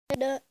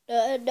Hey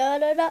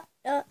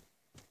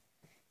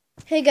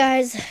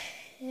guys,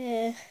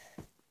 today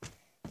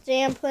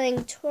I'm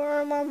playing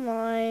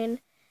ToramOnline.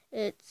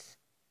 It's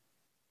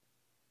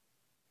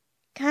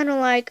kind of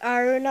like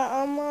Aruna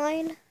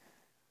Online,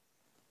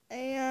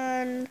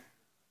 and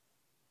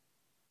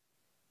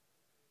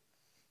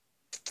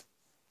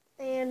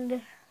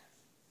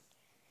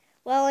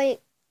well, I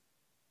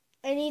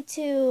need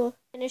to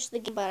finish the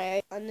game, but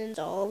I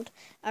uninstalled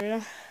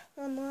Aruna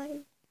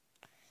Online,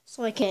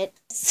 so I can't.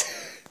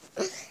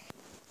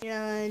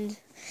 And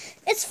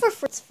it's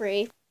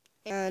free.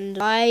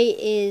 And I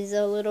is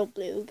a little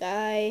blue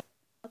guy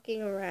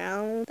walking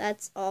around.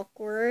 That's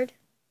awkward.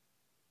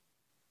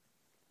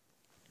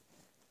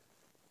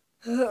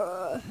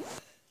 Sorry.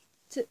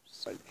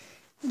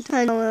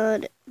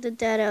 Download the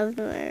data of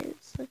the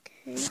words.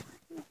 Okay.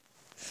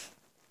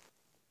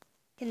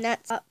 Can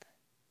that stop?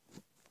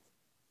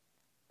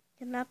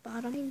 Can that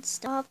bottom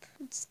stop?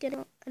 It's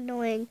getting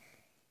annoying.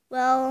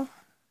 Well,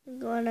 I'm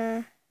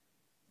gonna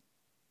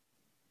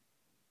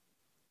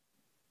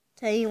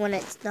tell you when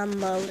it's done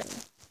loading.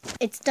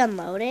 It's done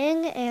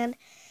loading and it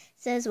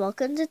says,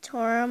 "Welcome to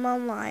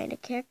ToramOnline. A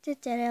character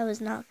data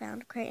was not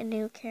found. Create a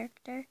new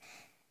character.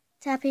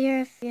 Tap here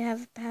if you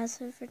have a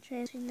password for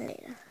changing the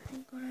data."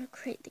 I'm going to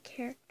create the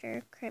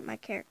character. Create my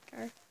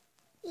character.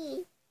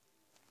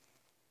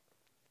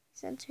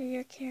 Enter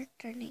your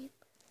character name.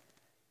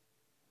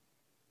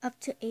 Up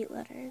to 8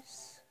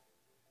 letters.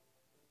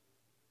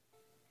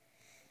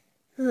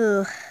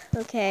 Ooh,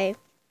 okay.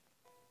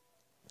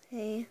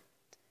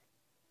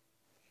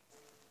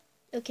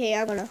 Okay,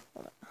 I'm gonna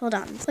hold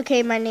on.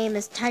 Okay, my name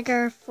is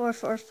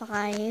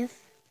Tiger445.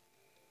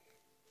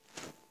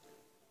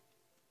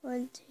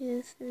 1,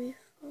 2, 3,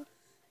 4, 5,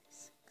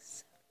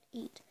 6, 7,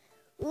 8.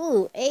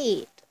 Ooh,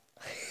 8.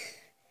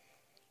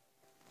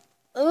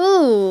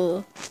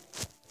 Ooh,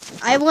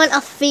 I want a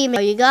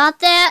female. You got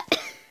that?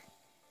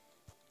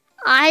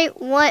 I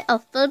want a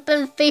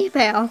flippin'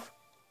 female.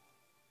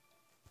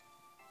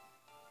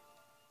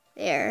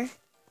 There.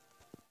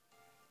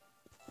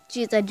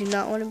 Jeez, I do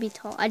not want to be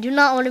tall. I do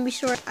not want to be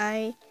short.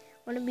 I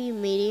want to be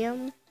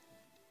medium.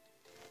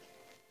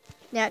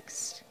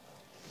 Next.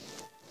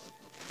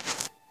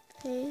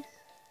 Face.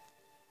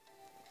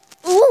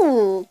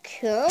 Ooh,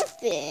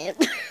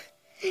 confident.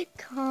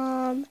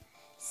 Calm,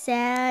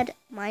 sad,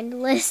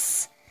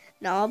 mindless,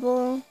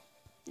 novel,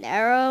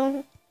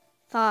 narrow,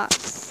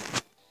 fox.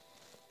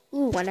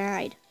 Ooh,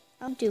 one-eyed.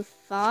 I'll do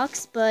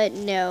fox, but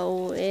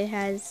no, it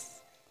has.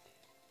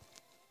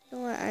 You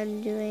know what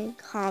I'm doing?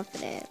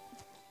 Confident.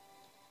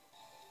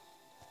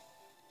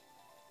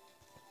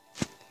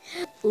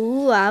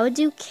 Ooh, I would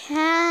do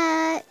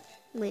cat.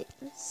 Wait,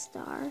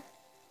 star.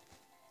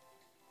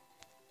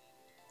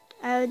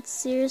 I would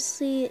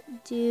seriously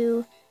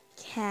do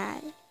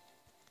cat.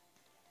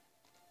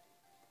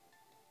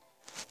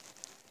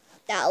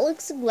 That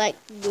looks like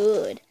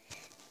good.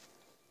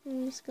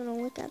 I'm just gonna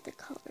look at the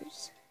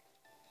colors.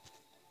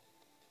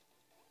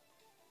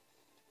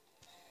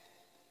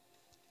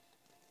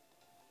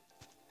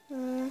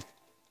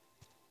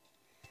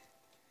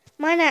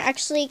 Mine are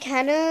actually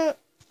kind of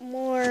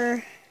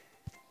more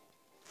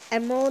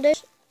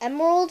emeraldish,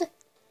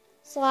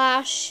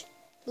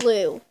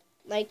 emerald/blue.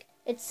 Like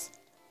it's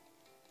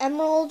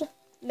emerald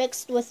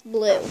mixed with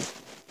blue.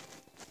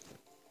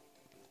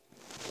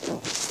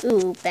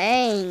 Ooh,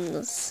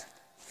 bangs.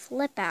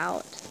 Flip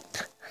out.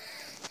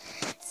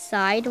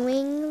 Side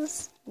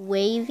wings.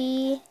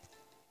 Wavy.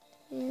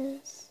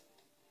 Yes.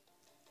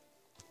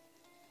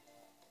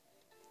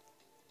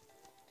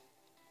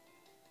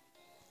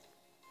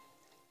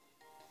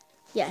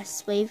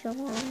 Yes, wavy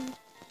along.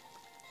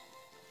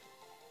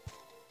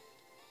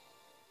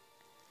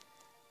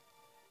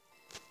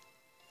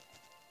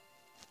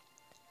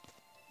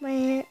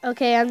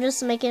 Okay, I'm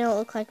just making it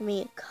look like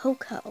me.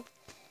 Coco.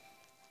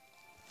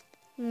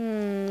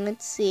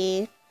 Let's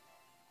see.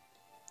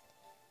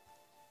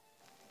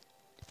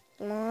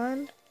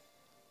 Blonde.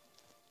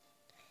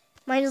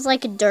 Mine is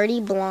like a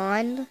dirty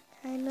blonde,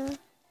 kinda.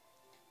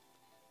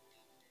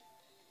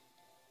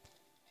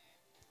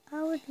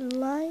 I would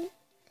like.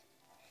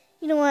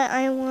 You know what?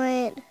 I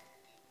want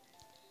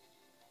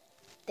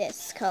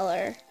this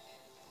color.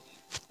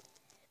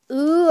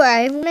 Ooh,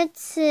 I want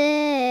to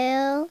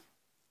tell.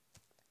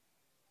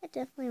 I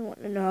definitely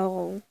want to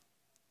know.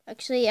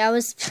 Actually, I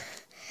was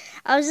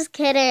just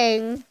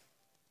kidding.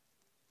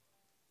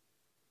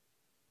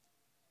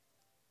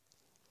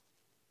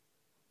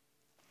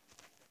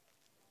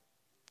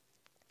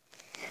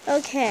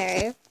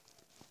 Okay.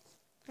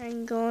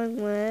 I'm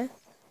going with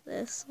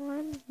this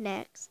one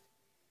next.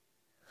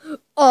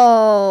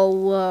 Oh,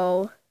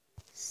 whoa.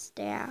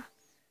 Staff.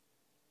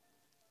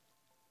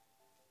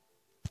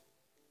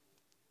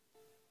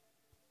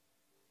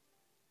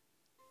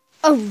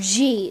 Oh,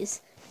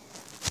 jeez.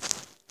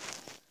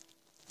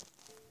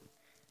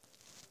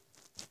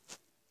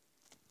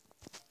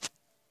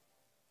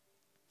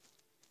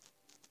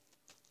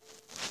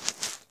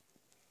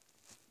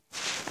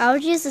 I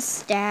would use a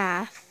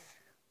staff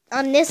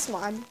on this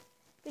one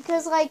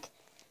because, like,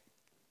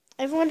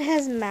 everyone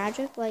has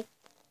magic. Like,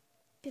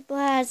 People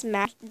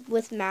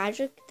with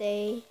magic,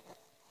 they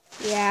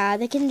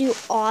can do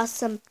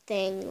awesome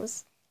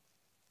things.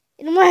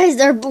 And why is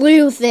there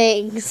blue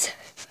things?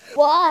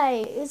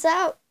 Why? Is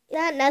that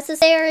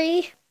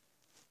necessary?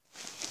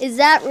 Is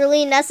that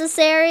really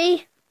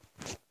necessary?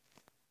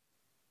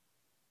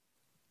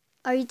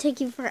 Are you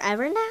taking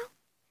forever now?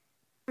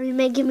 Are you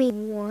making me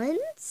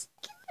once?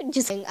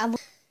 Just kidding.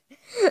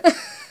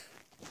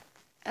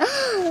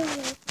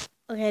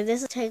 Okay,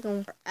 this is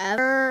taking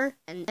forever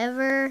and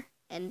ever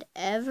and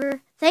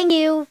ever. Thank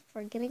you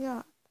for getting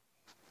up.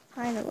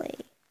 Finally.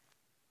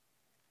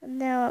 And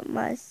now it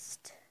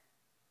must.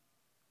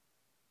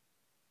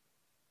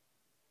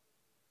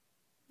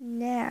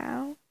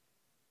 Now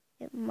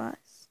it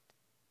must.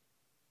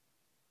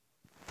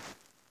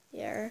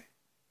 Here.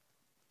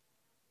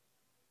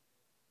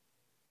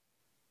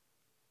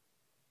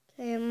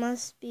 Okay, it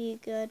must be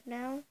good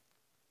now.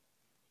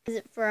 Is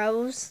it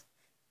froze?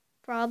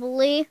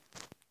 Probably.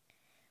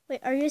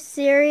 Wait, are you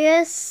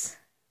serious?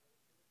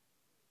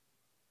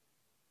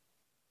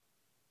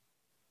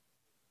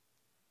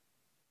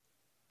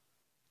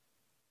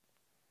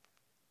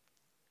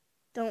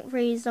 Don't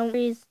freeze, don't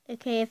freeze.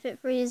 Okay, if it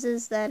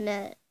freezes, then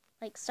it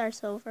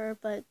starts over,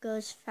 but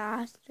goes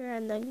faster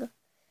and then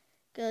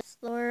goes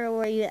slower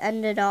where you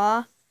ended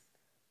off.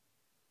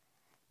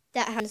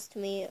 That happens to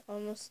me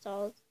almost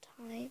all the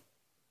time.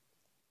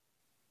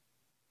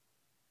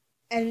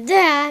 And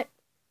that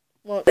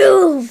won't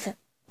move.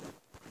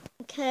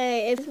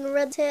 Okay, if the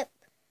red tip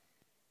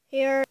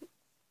here,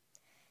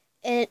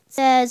 it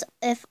says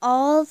if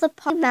all the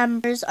party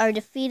members are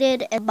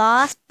defeated in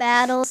boss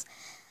battles,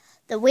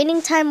 the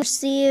waiting time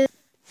received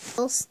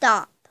will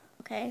stop.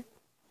 Okay,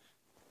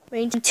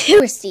 waiting time to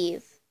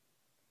receive,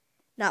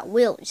 not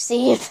will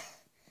receive.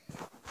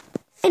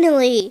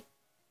 Finally.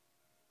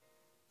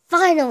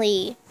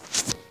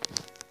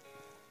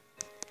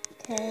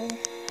 Okay,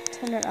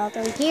 turn it all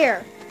the way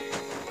here.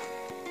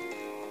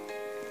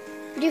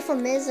 Beautiful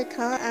music,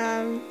 huh?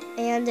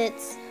 And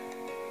it's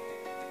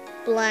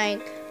black.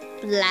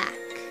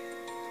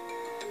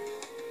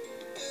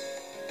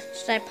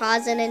 Should I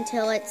pause it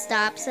until it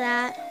stops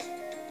that?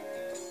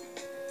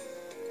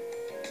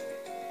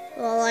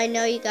 Well, I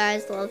know you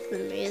guys love the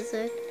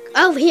music.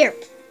 Oh, here!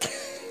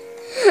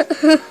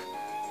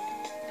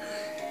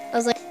 I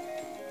was like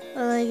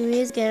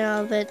music and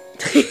all, but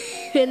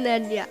and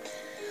then yeah.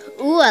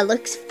 Ooh, it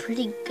looks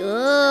pretty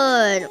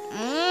good.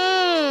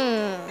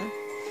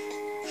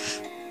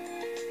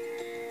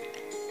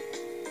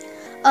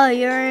 Oh,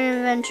 you're an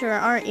adventurer,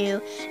 aren't you?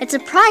 It's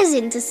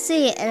surprising to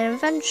see an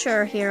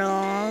adventurer here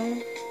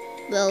along.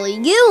 Well,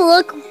 you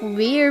look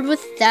weird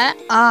with that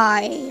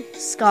eye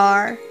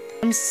scar.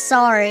 I'm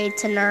sorry,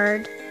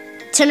 Tenert.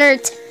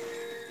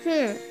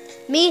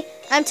 Me,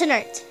 I'm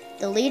Tenert,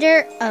 the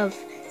leader of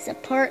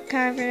Support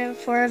Covenant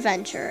for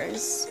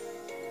Adventurers.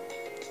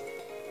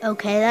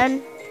 Okay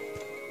then.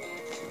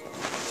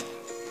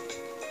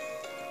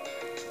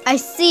 I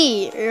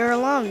see, you're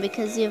alone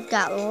because you've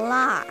got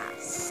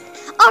lost.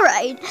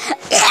 Alright.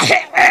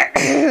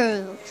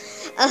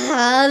 I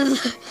have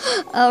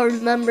a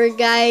remember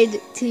guide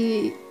to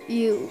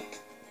you.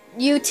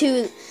 You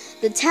to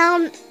the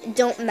town,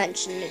 don't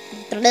mention it.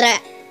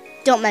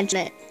 Don't mention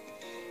it.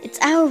 It's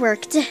our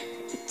work to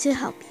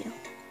help you.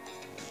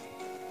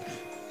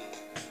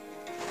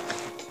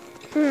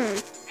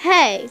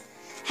 Hey,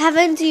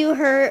 haven't you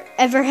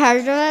ever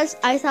heard of us?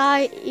 I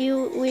thought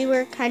we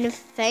were kind of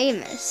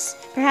famous.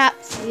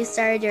 Perhaps you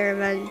started your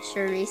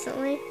adventure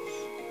recently?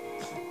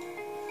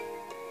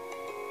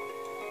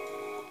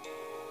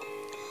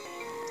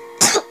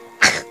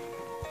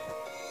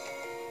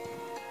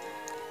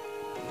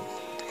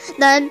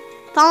 Then,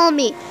 follow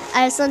me.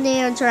 I have something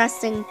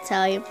interesting to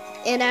tell you.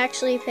 It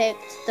actually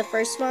picked the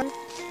first one.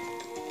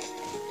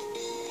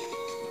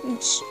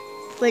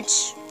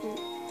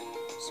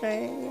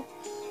 Sorry.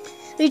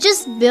 We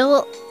just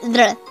built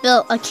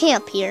a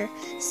camp here,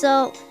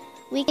 so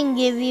we can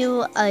give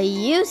you a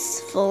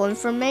useful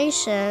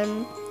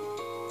information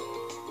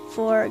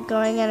for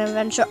going on an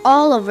adventure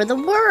all over the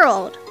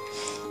world.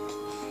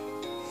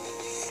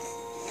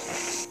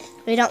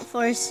 We don't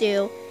force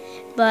you,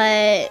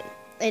 but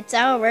it's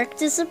our work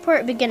to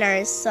support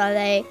beginners so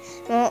they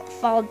won't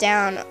fall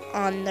down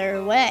on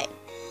their way.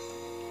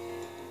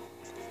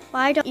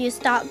 Why don't you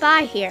stop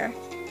by here?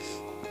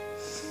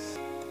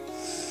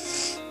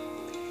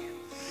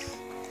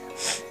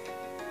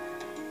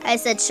 I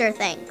said sure,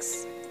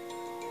 thanks.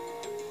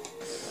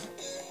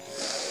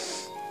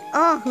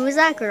 Oh, who's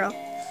that girl?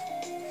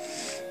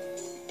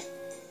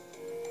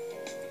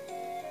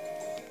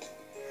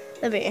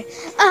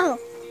 Oh,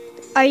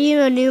 are you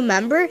a new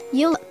member?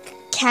 You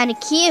look kinda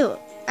cute.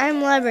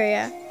 I'm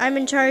Liberia. I'm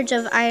in charge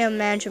of item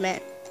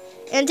management.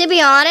 And to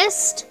be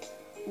honest,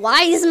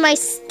 why is my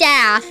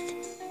staff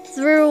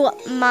through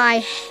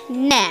my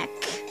neck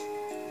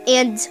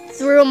and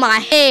through my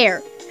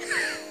hair?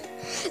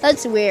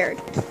 That's weird.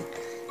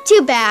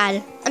 Too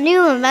bad. A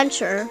new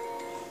adventurer.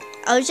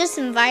 I was just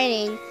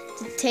inviting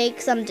to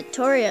take some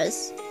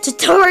tutorials.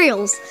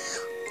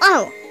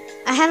 Oh,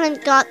 I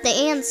haven't got the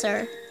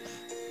answer.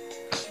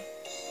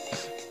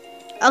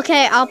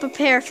 Okay, I'll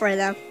prepare for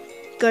them.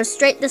 Go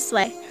straight this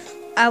way.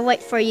 I'll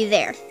wait for you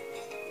there.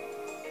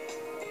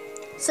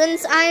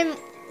 Since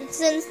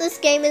this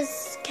game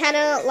is kind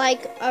of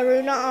like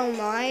Aruna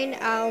Online,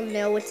 I'll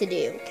know what to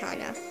do,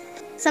 kind of.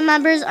 Some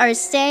members are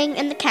staying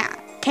in the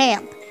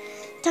camp.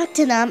 Talk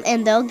to them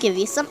and they'll give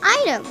you some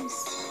items.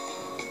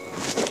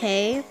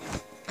 Okay.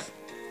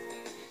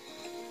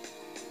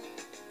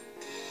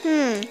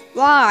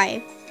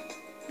 Why?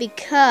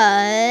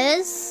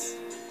 Because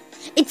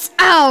it's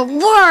our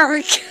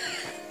work.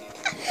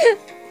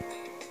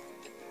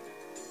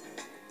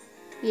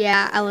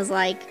 Yeah, I was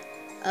like,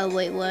 oh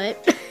wait,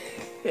 what?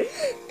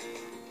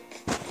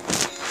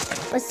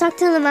 Let's talk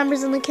to the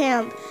members in the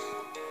camp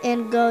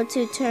and go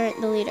to turn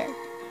the leader.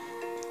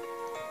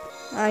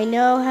 I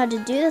know how to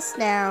do this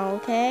now,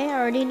 okay? I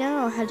already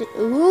know how to.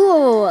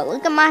 Ooh,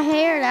 look at my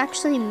hair, it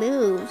actually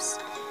moves.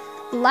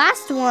 The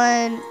last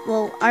one,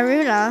 well,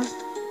 Aruna,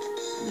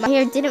 my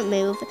hair didn't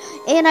move,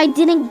 and I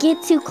didn't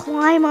get to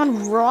climb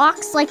on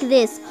rocks like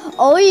this.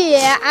 Oh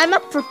yeah, I'm a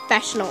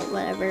professional,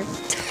 whatever.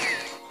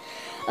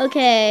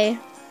 Okay,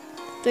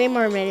 3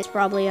 more minutes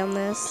probably on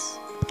this.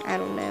 I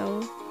don't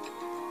know.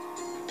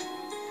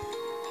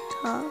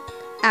 Talk.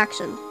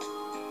 Action.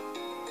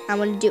 I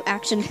want to do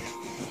action.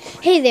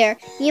 Hey there,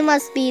 you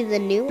must be the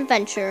new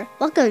adventurer.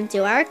 Welcome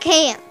to our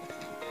camp.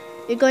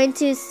 You're going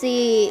to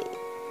see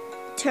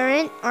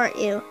Turret, aren't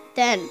you?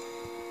 Then,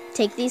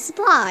 take these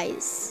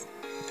supplies.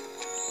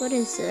 What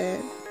is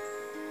it?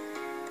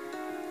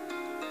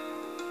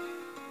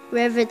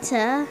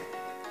 Revita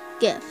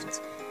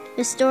gift.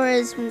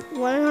 Restores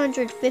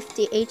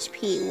 150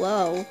 HP.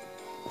 Whoa.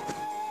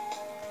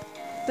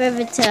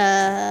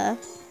 Revita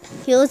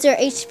heals your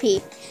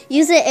HP.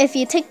 Use it if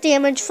you take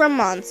damage from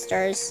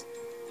monsters.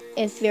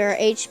 If your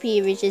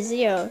HP reaches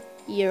 0,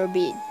 you'll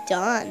be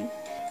done.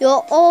 You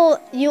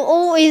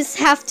always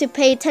have to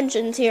pay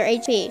attention to your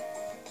HP.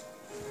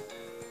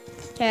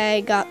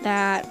 Okay, got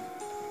that.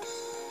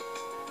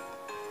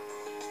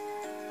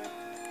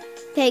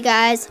 Okay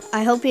guys,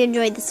 I hope you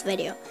enjoyed this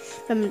video.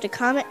 Remember to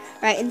comment,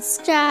 write, and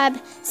subscribe.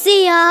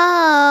 See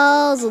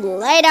y'all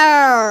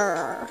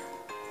later.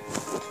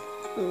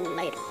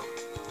 Later.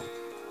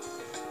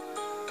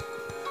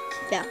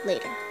 Yeah,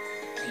 later.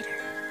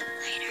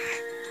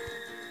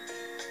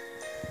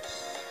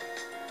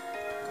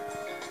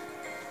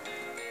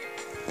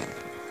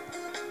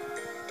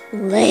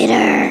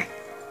 Later.